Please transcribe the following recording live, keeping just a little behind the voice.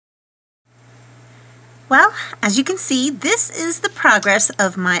Well, as you can see, this is the progress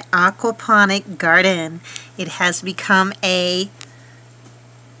of my aquaponic garden. It has become a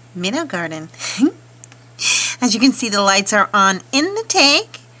minnow garden. As you can see, the lights are on in the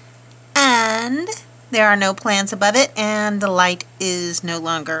tank and there are no plants above it, and the light is no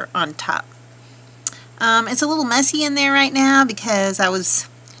longer on top. It's a little messy in there right now because I was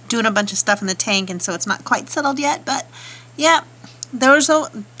doing a bunch of stuff in the tank, and so it's not quite settled yet, but yeah,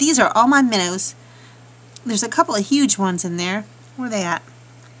 these are all my minnows. There's a couple of huge ones in there. Where are they at?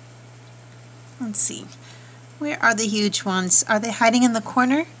 Let's see. Where are the huge ones? Are they hiding in the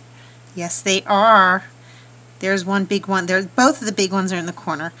corner? Yes, they are. There's one big one. Both of the big ones are in the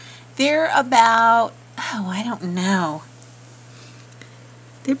corner. They're about, oh, I don't know.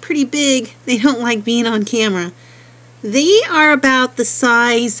 They're pretty big. They don't like being on camera. They are about the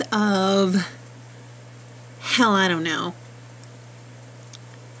size of, hell, I don't know.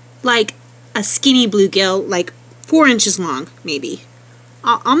 Like a skinny bluegill, like 4 inches long, maybe.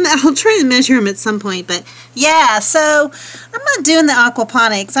 I'll try to measure them at some point, but yeah, so I'm not doing the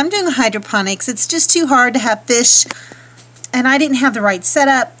aquaponics. I'm doing the hydroponics. It's just too hard to have fish, and I didn't have the right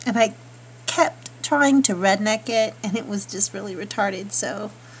setup, and I kept trying to redneck it, and it was just really retarded.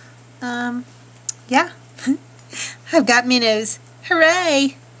 So, yeah, I've got minnows.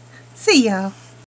 Hooray! See y'all.